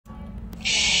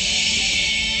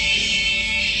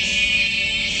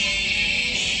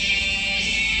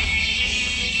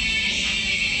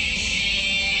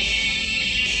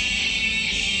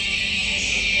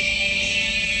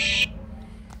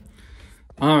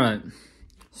Alright,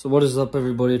 so what is up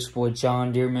everybody, it's your boy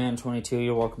John Deerman22,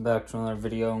 you're welcome back to another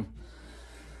video.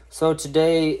 So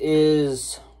today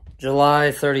is July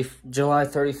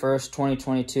 31st,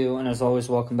 2022, and as always,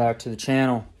 welcome back to the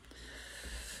channel.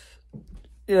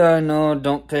 Yeah, I know,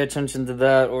 don't pay attention to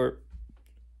that or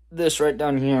this right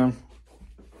down here.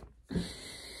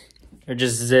 They're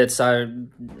just zits, I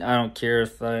don't care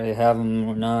if I have them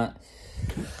or not.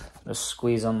 Just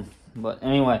squeeze them, but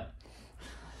anyway.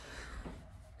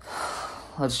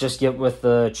 Let's just get with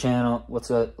the channel. Let's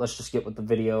just get with the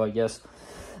video, I guess.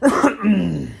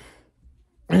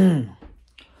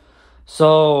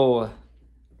 So,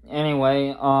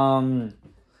 anyway,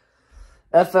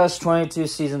 FS22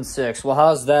 Season 6. Well,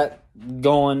 how's that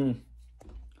going?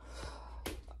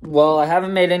 Well, I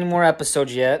haven't made any more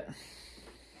episodes yet.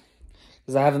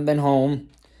 Because I haven't been home.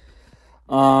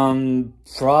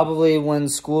 Probably when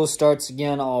school starts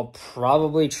again, I'll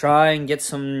probably try and get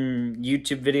some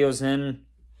YouTube videos in.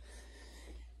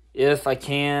 If I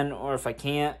can, or if I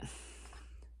can't.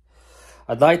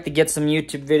 I'd like to get some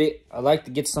YouTube video. I'd like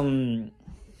to get some.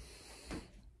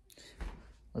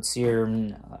 Let's see here.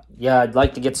 Yeah, I'd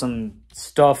like to get some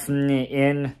stuff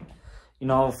in, you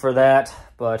know, for that.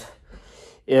 But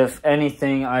if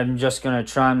anything, I'm just gonna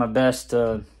try my best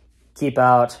to keep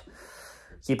out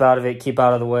of it, keep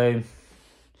out of the way.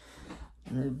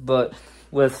 But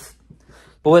with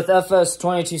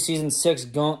FS22 Season 6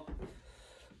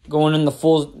 going in the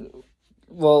full,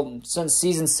 well, since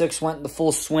Season 6 went in the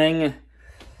full swing,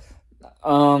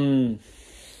 I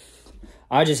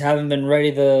just haven't been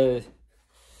ready to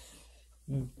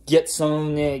get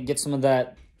some of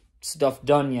that stuff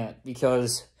done yet,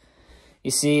 because you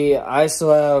see, I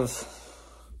still have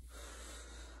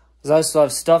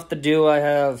stuff to do. I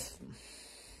have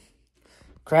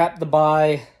crap to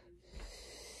buy,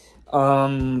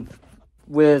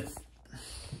 with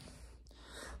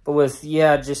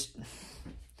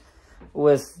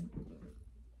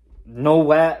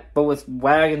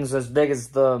wagons as big as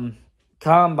the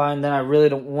combine, then I really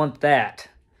don't want that.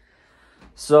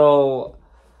 So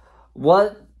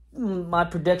what my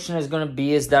prediction is going to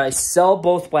be is that I sell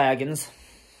both wagons,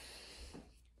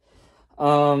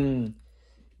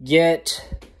 get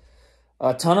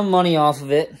a ton of money off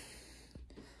of it,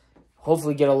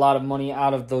 hopefully get a lot of money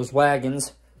out of those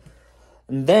wagons,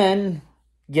 and then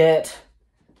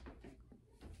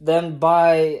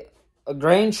buy a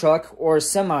grain truck or a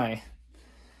semi,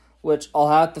 which I'll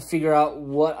have to figure out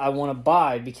what I want to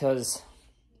buy, because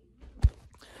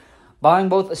buying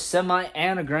both a semi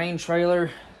and a grain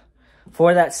trailer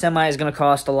for that semi is going to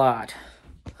cost a lot.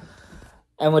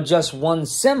 And with just one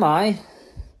semi,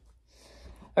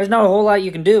 there's not a whole lot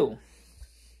you can do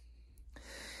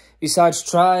besides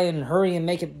try and hurry and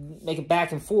make it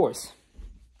back and forth,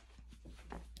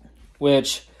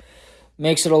 which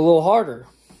makes it a little harder.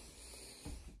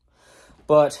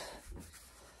 But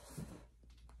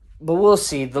we'll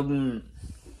see.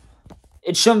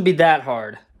 It shouldn't be that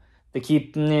hard to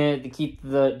keep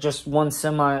just one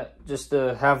semi, just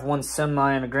to have one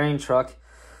semi and a grain truck,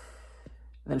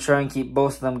 and then try and keep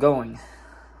both of them going.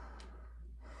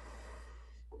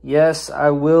 Yes, I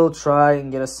will try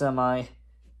and get a semi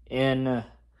in,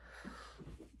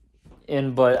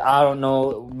 but I don't know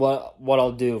what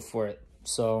I'll do for it.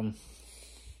 So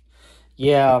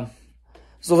yeah.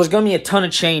 So there's going to be a ton of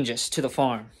changes to the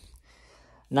farm.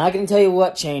 Not going to tell you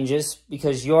what changes,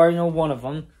 because you already know one of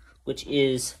them, which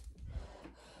is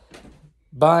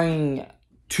buying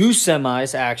two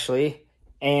semis, actually,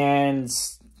 and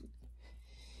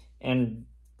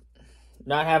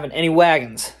not having any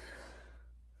wagons.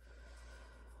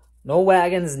 No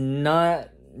wagons, none.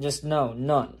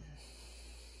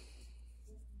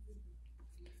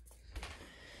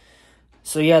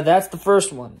 So yeah, that's the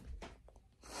first one.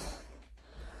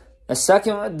 The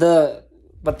second,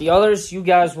 but the others you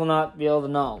guys will not be able to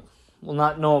know. Will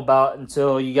not know about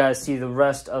until you guys see the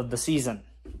rest of the season.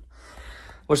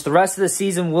 Which the rest of the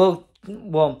season will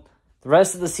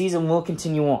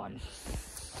continue on.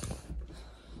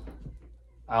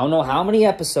 I don't know how many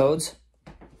episodes.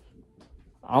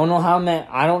 I don't know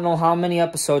how many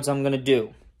episodes I'm gonna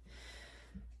do.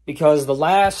 Because the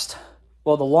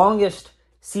longest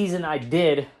season I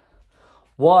did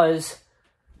was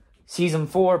Season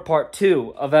 4, Part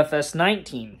 2 of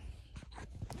FS19,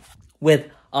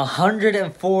 with a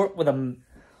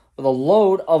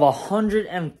load of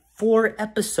 104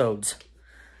 episodes.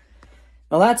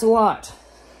 Now that's a lot.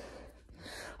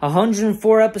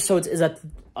 104 episodes is a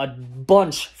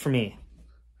bunch for me.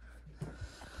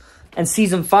 And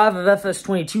Season 5 of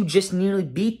FS22 just nearly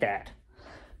beat that,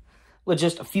 with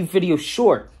just a few videos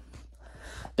short.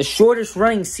 The shortest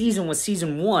running season was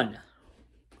Season 1.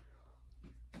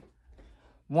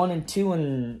 1 and 2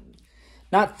 and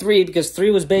not 3, because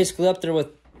 3 was basically up there with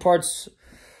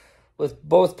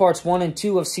both parts 1 and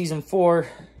 2 of season 4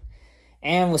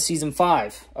 and with season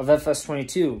 5 of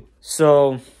FS22.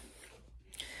 So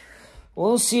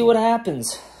we'll see what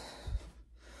happens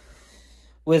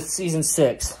with season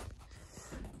 6.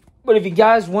 But if you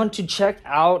guys want to check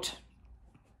out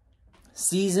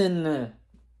season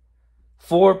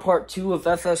 4 part 2 of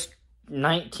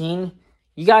FS19,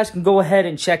 you guys can go ahead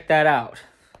and check that out,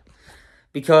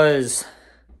 because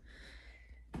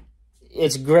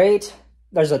it's great.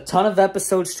 There's a ton of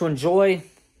episodes to enjoy.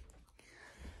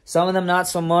 Some of them not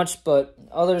so much, but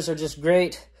others are just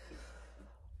great.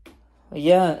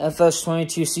 Yeah,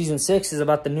 FS22 Season 6 is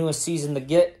about the newest season to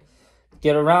get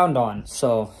around on.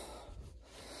 So,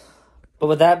 but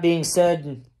with that being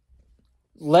said,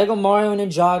 LEGO Mario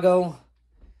Ninjago,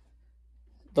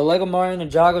 the LEGO Mario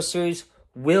Ninjago series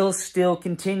will still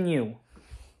continue.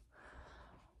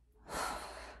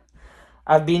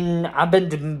 I've been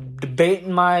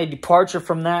debating my departure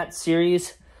from that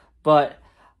series, but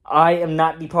I am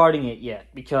not departing it yet,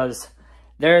 because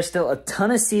there are still a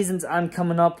ton of seasons I'm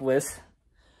coming up with.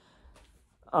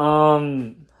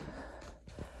 But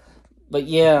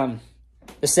yeah,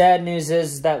 the sad news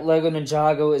is that LEGO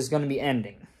Ninjago is going to be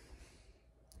ending.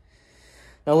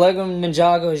 Now, LEGO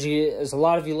Ninjago, as a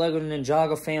lot of you LEGO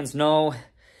Ninjago fans know,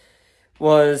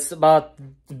 was about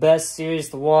the best series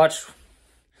to watch.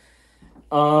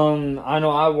 I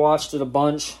know I watched it a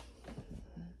bunch.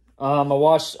 I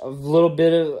watched a little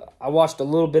bit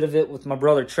of it with my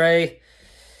brother Trey,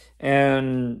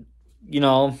 and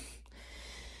but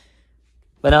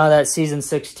now that season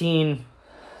 16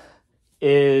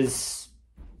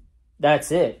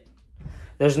 that's it.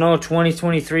 There's no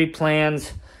 2023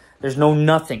 plans. There's no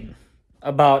nothing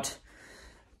about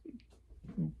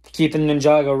keeping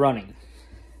Ninjago running.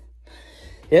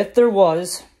 If there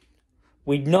was,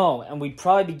 we'd know, and we'd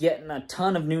probably be getting a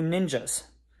ton of new ninjas.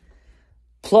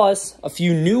 Plus, a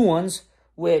few new ones,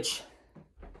 which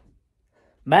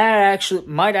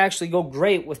might actually go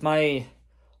great with my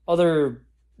other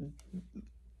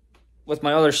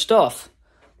stuff.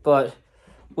 But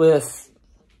with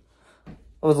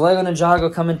LEGO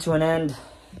Ninjago coming to an end,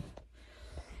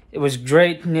 it was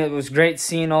great. It was great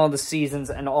seeing all the seasons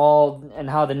and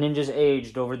how the ninjas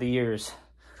aged over the years.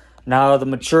 Now the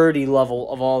maturity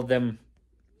level of all of them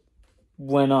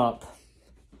went up.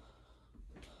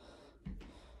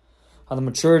 How the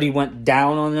maturity went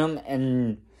down on them,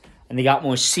 and they got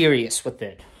more serious with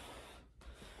it.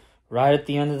 Right at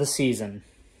the end of the season.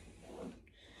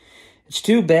 It's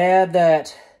too bad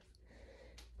that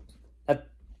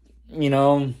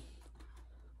we'll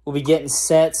be getting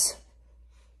sets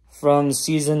from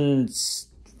season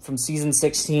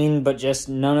 16, but just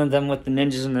none of them with the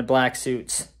ninjas in the black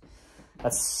suits.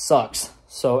 That sucks.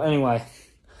 So anyway,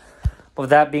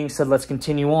 with that being said, let's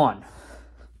continue on.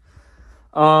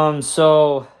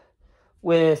 So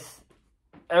with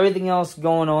everything else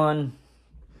going on,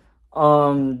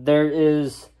 there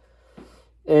is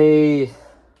a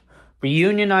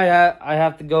reunion I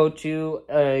have to go to,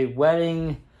 a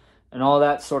wedding, and all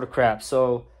that sort of crap.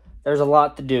 So there's a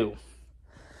lot to do.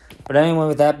 But anyway,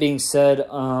 with that being said,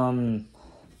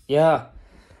 yeah,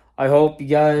 I hope you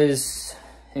guys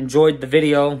enjoyed the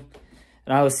video,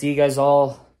 and I will see you guys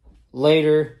all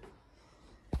later.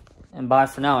 And bye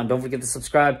for now, and don't forget to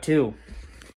subscribe too.